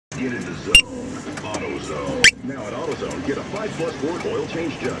AutoZone. Now at AutoZone, get a 5+ quart oil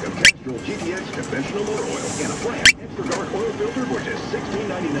change jug of Castrol GTX conventional motor oil and a brand extra dark oil filter for just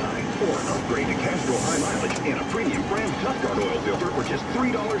 $16.99. Or upgrade to Castrol high mileage and a premium brand Tough Guard oil filter for just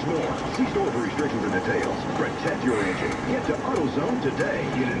 $3 more. See store for restrictions and details. Protect your engine. Get to AutoZone today.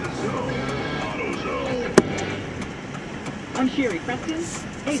 Get in the zone. AutoZone. I'm Sherry Preston,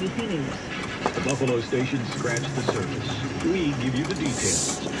 ABC News. The Buffalo station scratched the surface. We give you the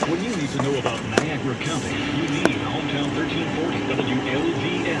details. When you need to know about Niagara County, you need Hometown 1340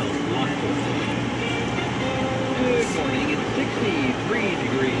 WLVL Lockport. Good morning. It's 63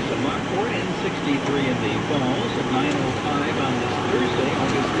 degrees at Lockport and 63 in the Falls at 9:05 on this Thursday,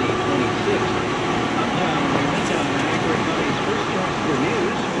 August the 26th. Uptown, Niagara County's first choice for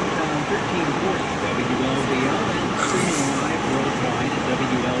news, Hometown 1340 WLVL and streaming live worldwide at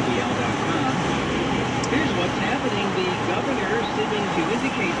WLVL.com. Here's what's happening. The governor seeming to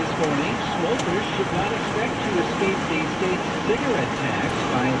indicate this morning smokers should not expect to escape the state's cigarette tax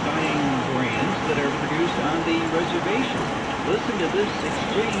by buying brands that are produced on the reservation. Listen to this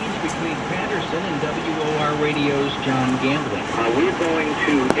exchange between Patterson and WOR Radio's John Gambling. We're going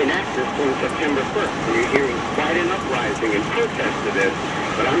to enact this on September 1st. We're hearing quite an uprising in protest to this,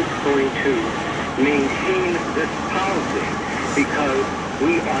 but I'm going to maintain this policy because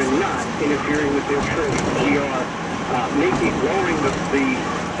we are not interfering with their trade. We are lowering the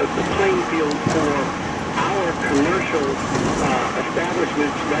playing field for our commercial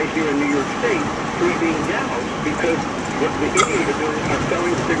establishments right here in New York State who are being gouged because what the Indians are doing are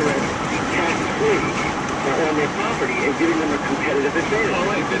selling cigarettes tax-free on their property and giving them a competitive advantage. All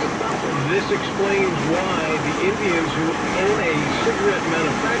right, this explains why the Indians who own a cigarette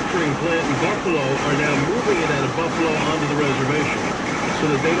manufacturing plant in Buffalo are now moving it out of Buffalo onto the reservation so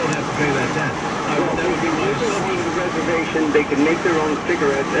that they don't have to pay that tax. That would be my assumption. On the reservation, they can make their own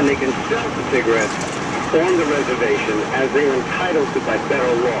cigarettes and they can sell the cigarettes on the reservation as they are entitled to by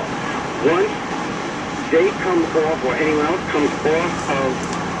federal law. Once they come off or anyone else comes off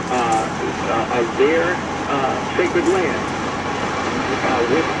of their sacred land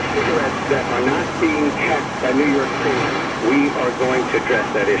with cigarettes that are not being taxed by New York State, we are going to address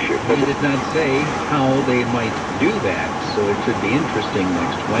that issue. He did not say how they might do that, so it should be interesting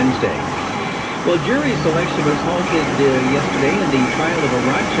next Wednesday. Well, jury selection was halted yesterday in the trial of a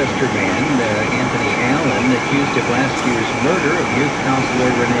Rochester man, Anthony Allen, accused of last year's murder of youth counselor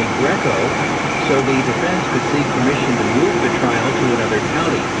Renee Greco, so the defense could seek permission to move the trial to another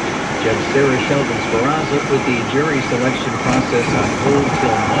county. Judge Sarah Sheldon-Speraza put the jury selection process on hold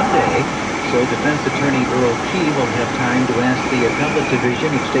till Monday, so defense attorney Earl Key will have time to ask the Appellate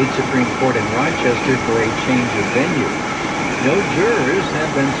Division of State Supreme Court in Rochester for a change of venue. No jurors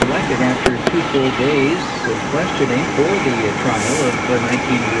have been selected after 2 full days of questioning for the trial of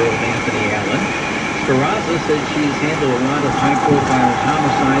 19-year-old Anthony Allen. Speraza said she's handled a lot of high-profile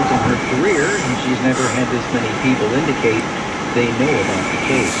homicides in her career, and she's never had this many people indicate they know about the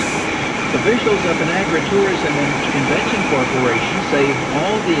case. Officials of the Niagara Tourism and Convention Corporation say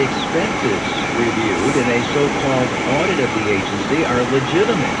all the expenses reviewed in a so-called audit of the agency are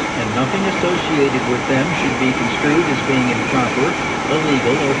legitimate, and nothing associated with them should be construed as being improper,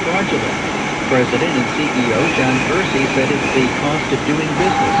 illegal, or fraudulent. President and CEO John Percy said it's the cost of doing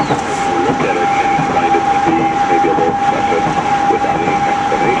business. Look at it and find it to be maybe a little excessive without any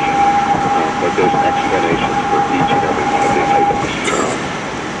explanation, but there's explanations for each and every one of the items.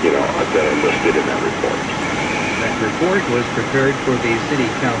 That are listed in that report. That report was prepared for the City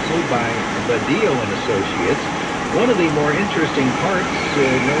Council by Badillo and Associates. One of the more interesting parts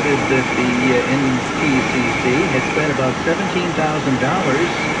noted that the NPCC had spent about $17,000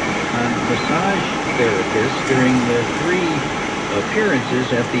 on massage therapists during the 3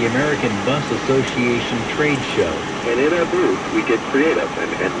 appearances at the American Bus Association trade show. And in our booth, we get creative,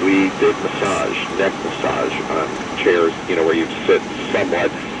 and we did neck massage on chairs, where you sit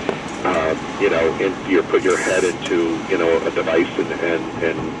somewhat and you put your head into, a device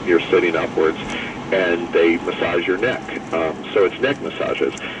and you're sitting upwards and they massage your neck. So it's neck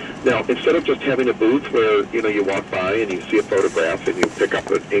massages. Now, instead of just having a booth where, you walk by and you see a photograph and you pick up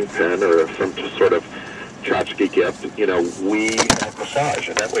an ink pen or some sort of tchotchke gift, we have massage.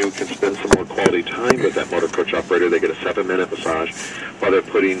 And that way we can spend some more quality time with that motor coach operator. They get a 7-minute massage while they're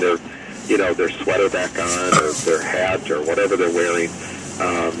putting their, their sweater back on or their hat or whatever they're wearing.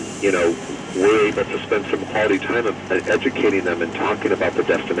 We're able to spend some quality time educating them and talking about the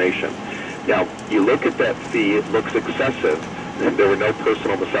destination. Now, you look at that fee, it looks excessive. There were no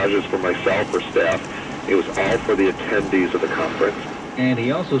personal massages for myself or staff. It was all for the attendees of the conference. And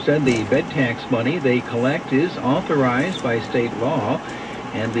he also said the bed tax money they collect is authorized by state law.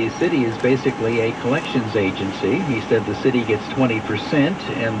 and the city is basically a collections agency. He said the city gets 20%,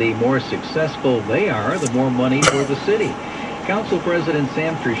 and the more successful they are, the more money for the city. Council President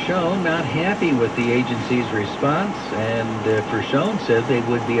Sam Frishone not happy with the agency's response, and Frishone said they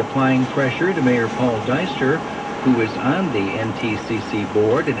would be applying pressure to Mayor Paul Deister, who is on the NTCC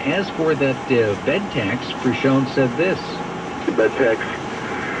board. And as for that bed tax, Frishone said this. The bed tax,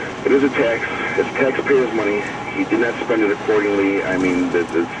 it is a tax. It's taxpayers' money. He did not spend it accordingly. I mean, this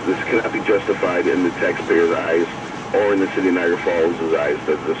cannot be justified in the taxpayers' eyes or in the city of Niagara Falls' eyes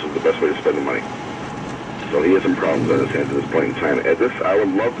that this is the best way to spend the money. So he has some problems on his hands at this point in time. At this, I would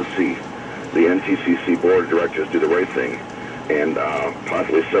love to see the NTCC board of directors do the right thing and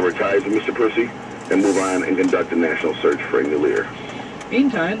possibly sever ties with Mr. Percy and move on and conduct a national search for a new leader.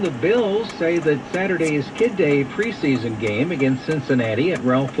 Meantime, the Bills say that Saturday's Kid Day preseason game against Cincinnati at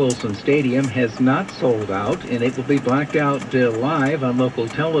Ralph Wilson Stadium has not sold out, and it will be blacked out live on local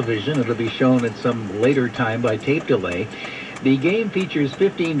television. It'll be shown at some later time by tape delay. The game features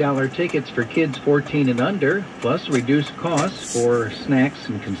 $15 tickets for kids 14 and under, plus reduced costs for snacks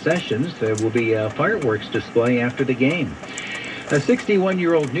and concessions. There will be a fireworks display after the game. A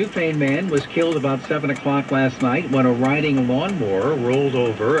 61-year-old Newfane man was killed about 7 o'clock last night when a riding lawnmower rolled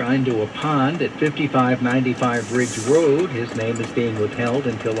over into a pond at 5595 Ridge Road. His name is being withheld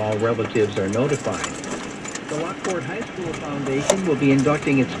until all relatives are notified. The Lockport High School Foundation will be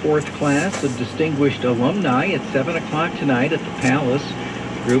inducting its 4th class of distinguished alumni at 7 o'clock tonight at the Palace.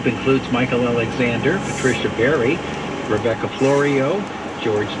 The group includes Michael Alexander, Patricia Berry, Rebecca Florio,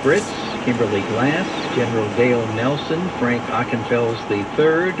 George Fritz, Kimberly Glass, General Dale Nelson, Frank Ockenfels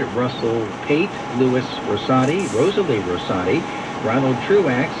III, Russell Pate, Louis Rosati, Rosalie Rosati, Ronald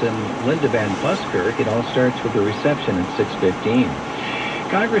Truax, and Linda Van Buskirk. It all starts with a reception at 6:15.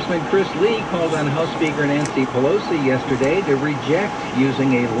 Congressman Chris Lee called on House Speaker Nancy Pelosi yesterday to reject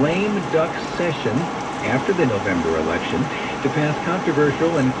using a lame duck session after the November election to pass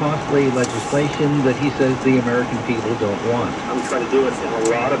controversial and costly legislation that he says the American people don't want. I'm trying to do it, and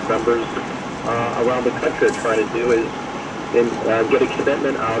a lot of members around the country are trying to do is get a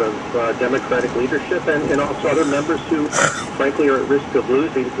commitment out of Democratic leadership and also other members who, frankly, are at risk of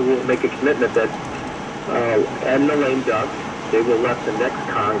losing, who will make a commitment that end the lame duck. They will let the next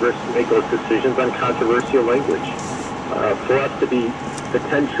Congress make those decisions on controversial language. For us to be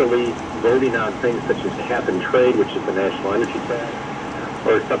potentially voting on things such as cap and trade, which is the national energy tax,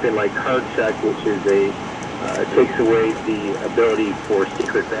 or something like card check, which is takes away the ability for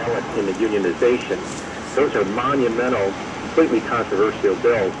secret ballot in the unionization. Those are monumental, completely controversial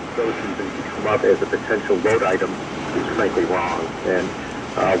bills. Those even come up as a potential vote item is frankly wrong. And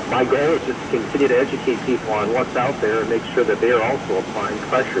my goal is just to continue to educate people on what's out there and make sure that they are also applying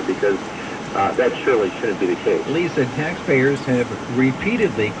pressure, because that surely shouldn't be the case. Lee said taxpayers have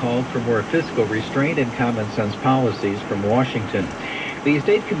repeatedly called for more fiscal restraint and common sense policies from Washington. The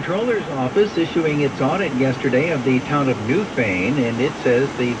state comptroller's office issuing its audit yesterday of the town of Newfane, and it says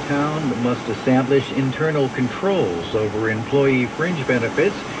the town must establish internal controls over employee fringe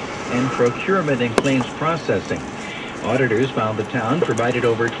benefits and procurement and claims processing. Auditors found the town provided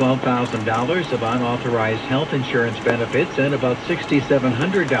over $12,000 of unauthorized health insurance benefits and about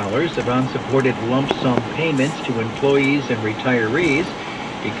 $6,700 of unsupported lump sum payments to employees and retirees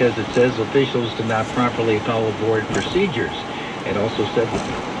because it says officials did not properly follow board procedures. It also said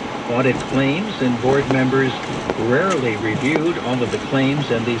that audit claims and board members rarely reviewed all of the claims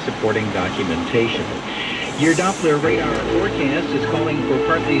and the supporting documentation. Your Doppler radar forecast is calling for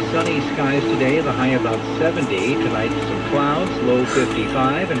partly sunny skies today, the high about 70. Tonight, some clouds, low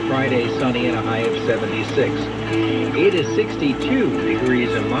 55, and Friday, sunny and a high of 76. It is 62 degrees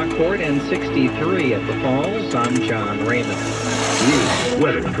in Lockport and 63 at the Falls. I'm John Raymond. News,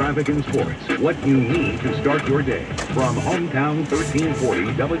 weather, traffic, and sports. What you need to start your day. From Hometown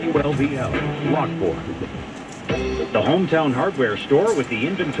 1340 WLVL, Lockport. The Hometown Hardware Store with the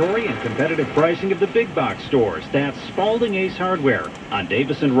inventory and competitive pricing of the big box stores. That's Spalding Ace Hardware on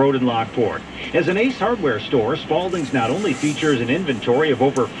Davison Road in Lockport. As an Ace Hardware store, Spalding's not only features an inventory of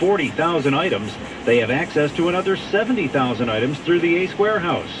over 40,000 items, they have access to another 70,000 items through the Ace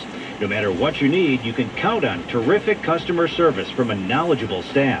Warehouse. No matter what you need, you can count on terrific customer service from a knowledgeable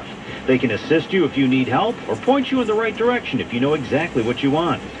staff. They can assist you if you need help or point you in the right direction if you know exactly what you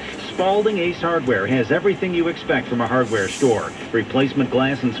want. Spalding Ace Hardware has everything you expect from a hardware store. Replacement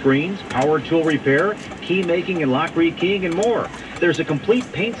glass and screens, power tool repair, key making and lock rekeying, and more. There's a complete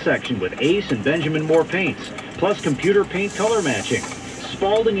paint section with Ace and Benjamin Moore paints, plus computer paint color matching.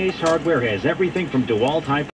 Spalding Ace Hardware has everything from DeWalt type